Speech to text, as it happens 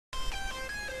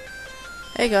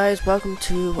Hey guys, welcome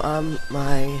to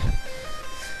my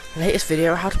latest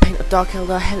video, how to paint a dark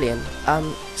Eldar Hellion.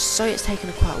 So it's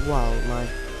taken quite a while.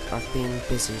 I've been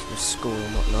busy with school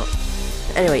and whatnot.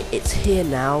 Anyway, it's here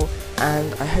now,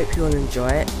 and I hope you all enjoy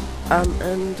it.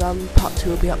 Part 2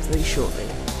 will be up very shortly.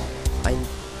 I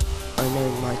know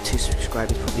my 2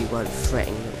 subscribers probably weren't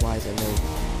fretting that why is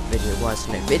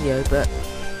there no video, but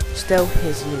still,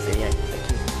 here's a new video.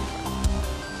 Thank you.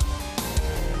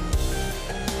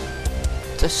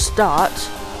 To start,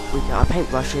 we get our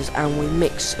paintbrushes and we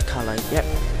mix a colour. Yep,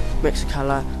 mix a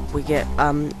colour. We get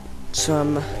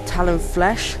some talon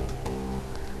flesh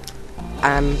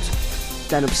and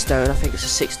den of stone. I think it's a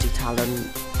 60 talon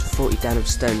to 40 den of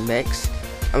stone mix,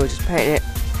 and we just paint it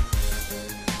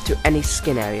to any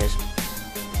skin areas.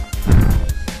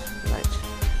 Right.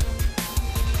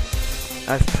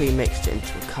 I've pre-mixed it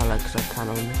into a colour because I plan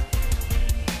on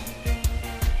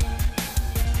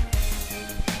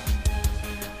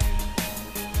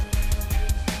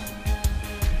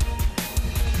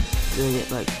doing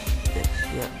it like this.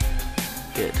 Yep,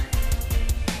 good.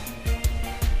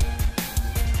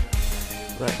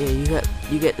 Right, yeah,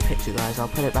 you get the picture, guys. I'll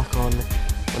put it back on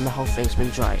when the whole thing's been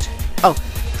dried. Oh,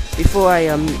 before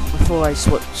I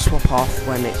swap off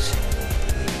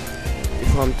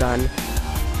before I'm done,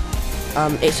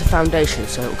 it's a foundation,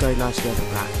 so it'll go nicely over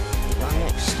black. Our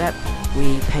next step,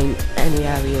 we paint any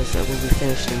areas that will be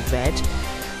finished in red,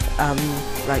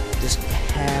 like this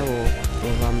hair or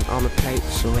armor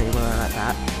plates or anywhere like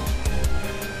that,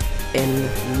 in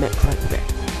right red.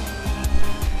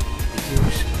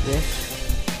 Use this,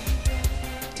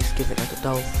 just give it like a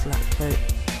dull flat coat.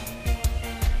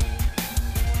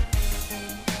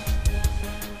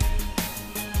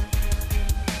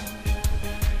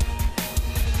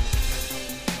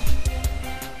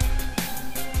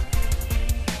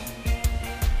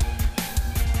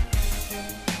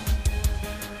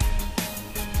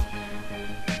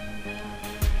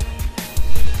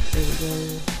 There we go.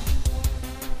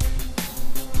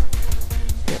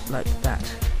 Yep, like that.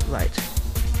 Right.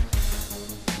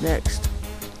 Next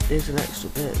is an extra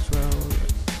bit as well.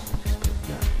 Just put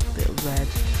that bit of red.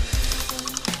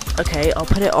 Okay, I'll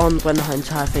put it on when the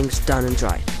entire thing's done and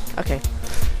dried. Okay,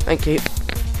 thank you.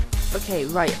 Okay,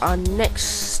 right, our next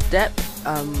step,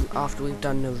 after we've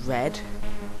done the red,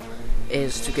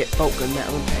 is to get bulk and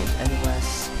metal and paint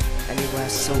anywhere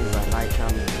silver, like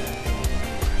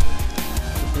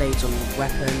blades on the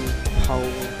weapon,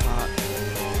 pole part,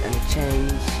 and the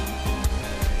chains,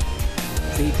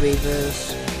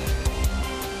 V-breathers,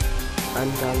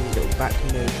 and little back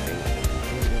nose thing.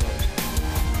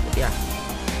 Yeah.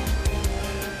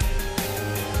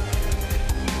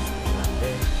 Like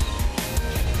this.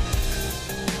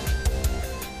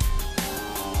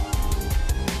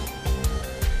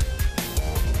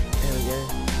 There we go.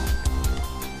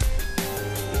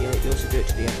 Yeah, you also do it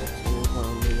to the end.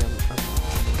 On the end.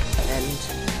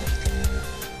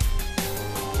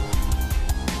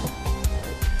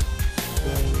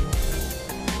 So,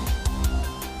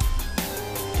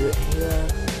 do it here.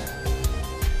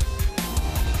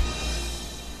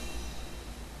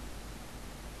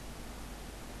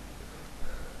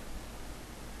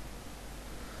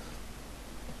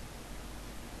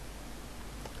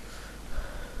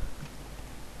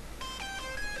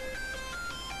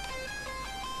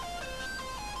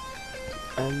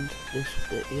 And this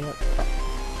bit, yep.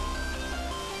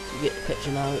 You get the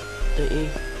picture now, don't you?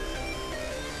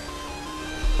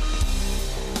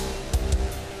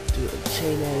 Do it with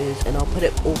chain areas, and I'll put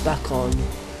it all back on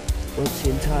once the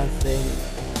entire thing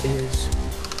is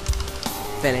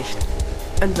finished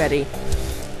and ready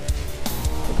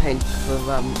for paint for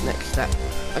next step.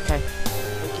 Okay.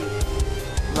 Thank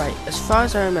you. Right, as far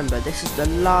as I remember, this is the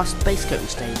last base coating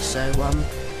stage, so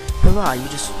hurrah, you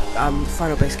just,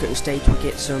 final base coating stage, we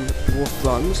get some dwarf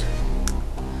bronze,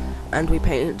 and we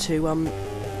paint it to,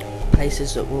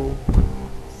 places that will,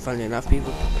 funnily enough, be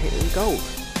painted in gold.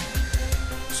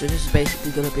 So this is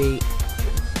basically going to be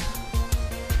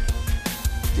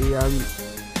the,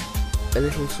 a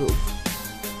little sort of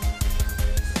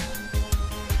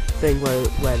thing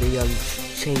where the,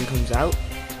 chain comes out.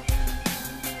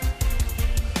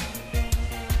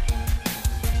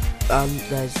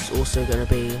 There's also going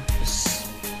to be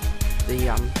the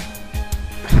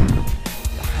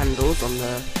handles on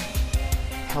the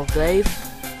Hellglaive,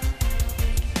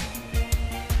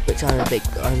 which I'm a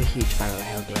huge fan of the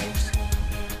Hellglaives.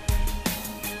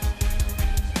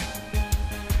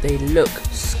 They look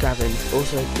scavenged.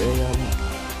 Also the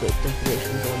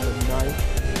decorations on the knife.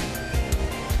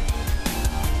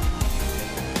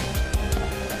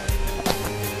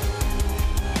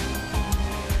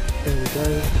 There we go.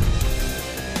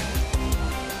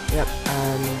 Yep,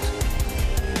 and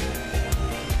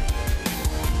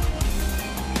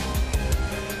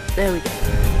there we go.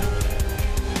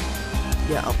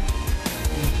 Yeah, I'll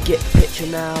get the picture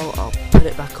now. I'll put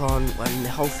it back on when the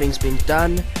whole thing's been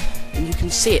done, and you can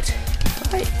see it.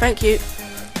 Alright, thank you.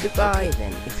 Goodbye. Okay,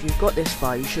 then, if you've got this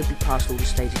far, you should be past all the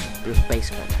stages of base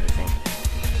coat and everything.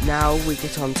 Now we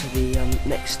get on to the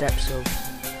next steps of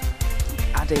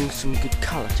adding some good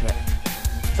colour to it.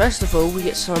 First of all, we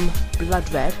get some blood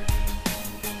red,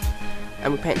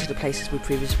 and we paint to the places we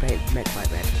previously made by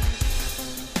red.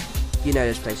 You know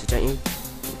those places, don't you?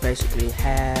 Basically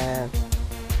hair,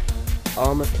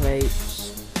 armor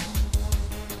plates,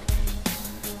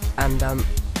 and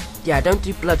yeah, don't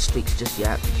do blood streaks just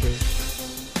yet because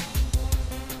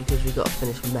we got to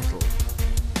finish metal.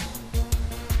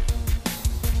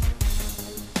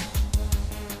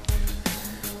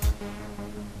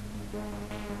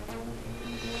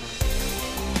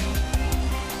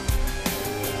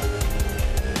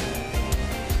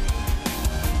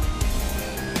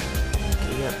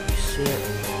 Yep, you see it,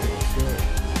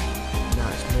 now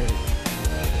it's nearly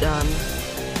done.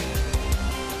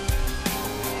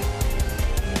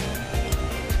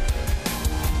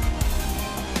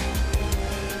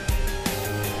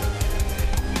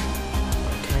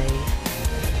 Okay.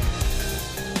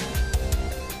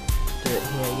 Do it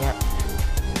here, yep.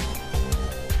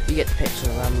 You get the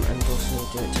picture, and also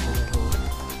do it to the little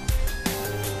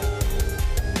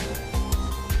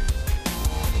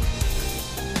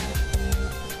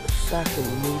second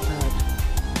knee pad.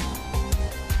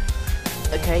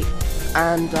 Okay,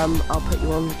 and I'll put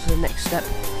you on to the next step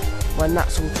when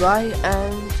that's all dry.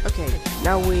 And okay,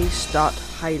 now we start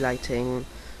highlighting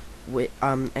with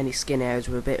any skin areas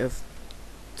with a bit of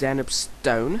Deneb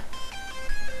stone,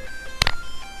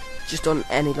 just on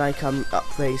any like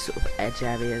upraised sort of edge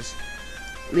areas,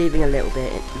 leaving a little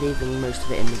bit, leaving most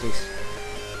of it in this,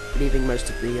 leaving most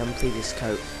of the previous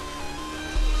coat.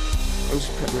 I'm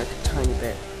just putting like a tiny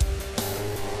bit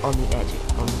on the edge,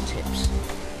 on the tips.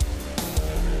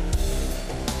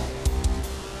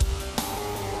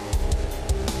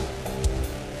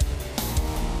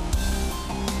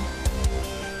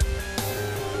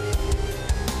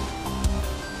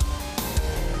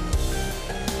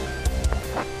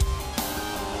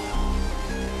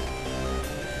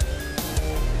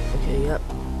 Okay, yep.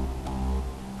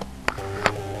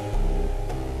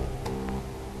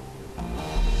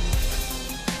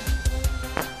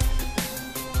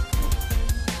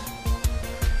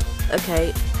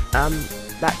 Okay,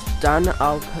 that's done.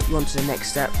 I'll put you on to the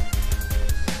next step.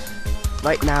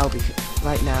 Right now,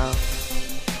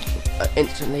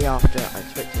 instantly after I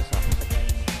switch this off.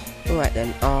 Alright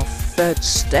then, our third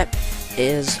step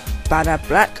is Bada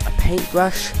Black, a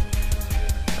paintbrush,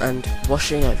 and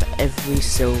washing over every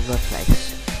silver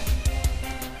place.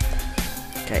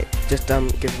 Okay, just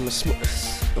give them a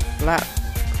flat.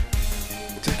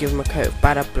 Just give them a coat of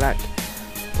Bada Black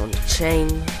on the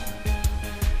chain.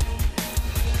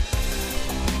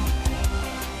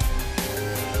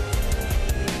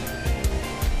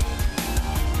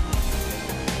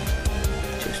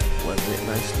 Weather it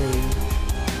nicely,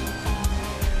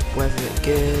 weather it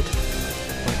good,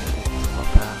 weather it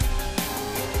proper.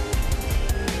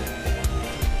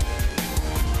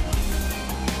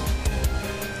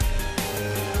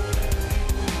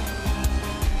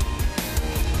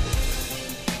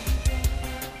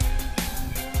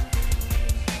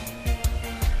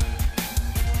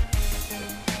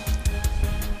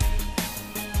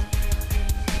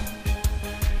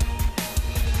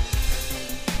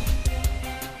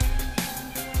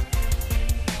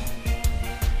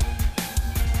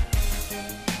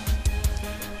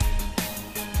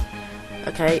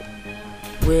 Okay,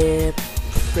 we're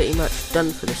pretty much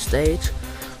done for this stage,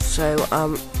 so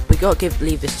we gotta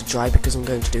leave this to dry because I'm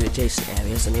going to do adjacent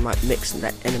areas and they might mix in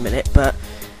a minute, but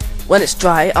when it's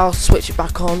dry I'll switch it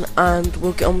back on and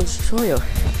we'll get on with the tutorial.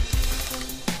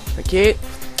 Thank you.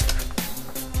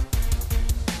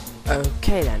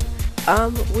 Okay then,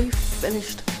 we've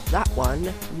finished that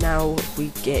one. Now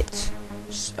we get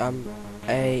a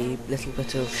little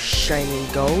bit of shining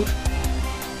gold,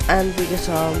 and we get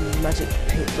our magic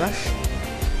paintbrush,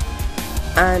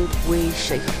 and we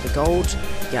shake up the gold,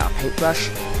 get our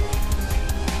paintbrush,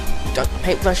 dunk the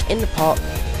paintbrush in the pot,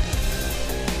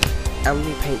 and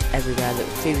we paint everywhere that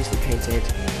was previously painted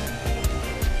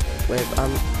with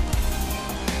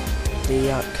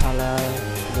the colour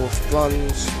Wolf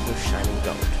Bronze with shining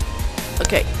gold.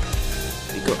 Okay,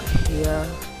 we got here.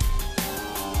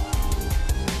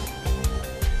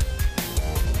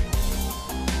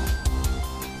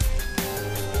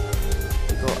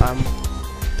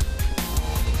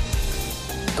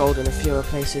 gold in a few other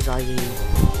places, i.e.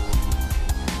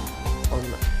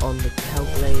 on the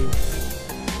Hellblade.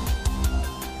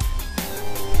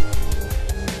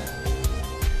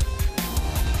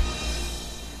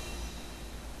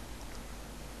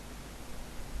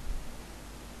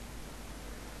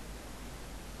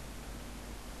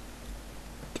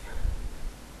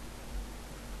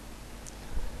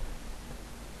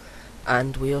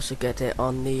 And we also get it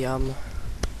on the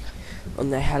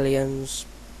Hellion's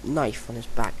knife on his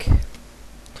back.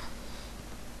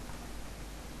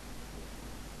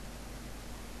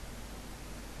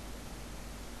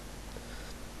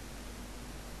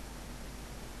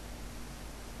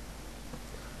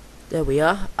 There we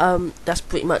are. That's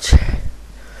pretty much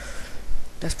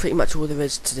all there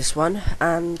is to this one,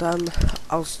 and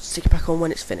I'll stick it back on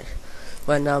when it's finished,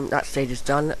 when that stage is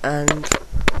done, and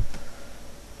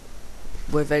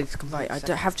we're ready to complete. I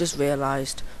have just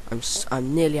realised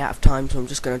I'm nearly out of time, so I'm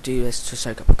just going to do this to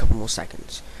soak up a couple more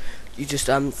seconds. You just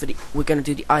we're going to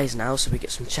do the eyes now, so we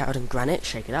get some shattered and granite.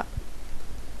 Shake it up,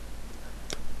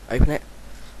 open it,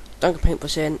 dunk a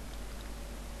paintbrush in,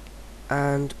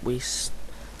 and we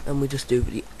just do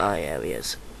the eye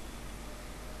areas.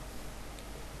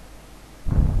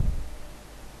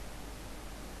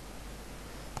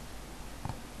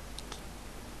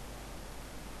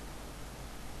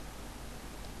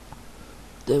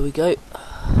 There we go.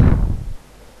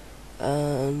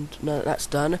 And now that that's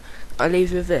done, I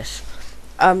leave you with this.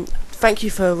 Thank you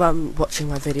for watching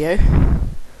my video.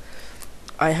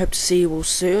 I hope to see you all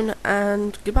soon,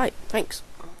 and goodbye. Thanks.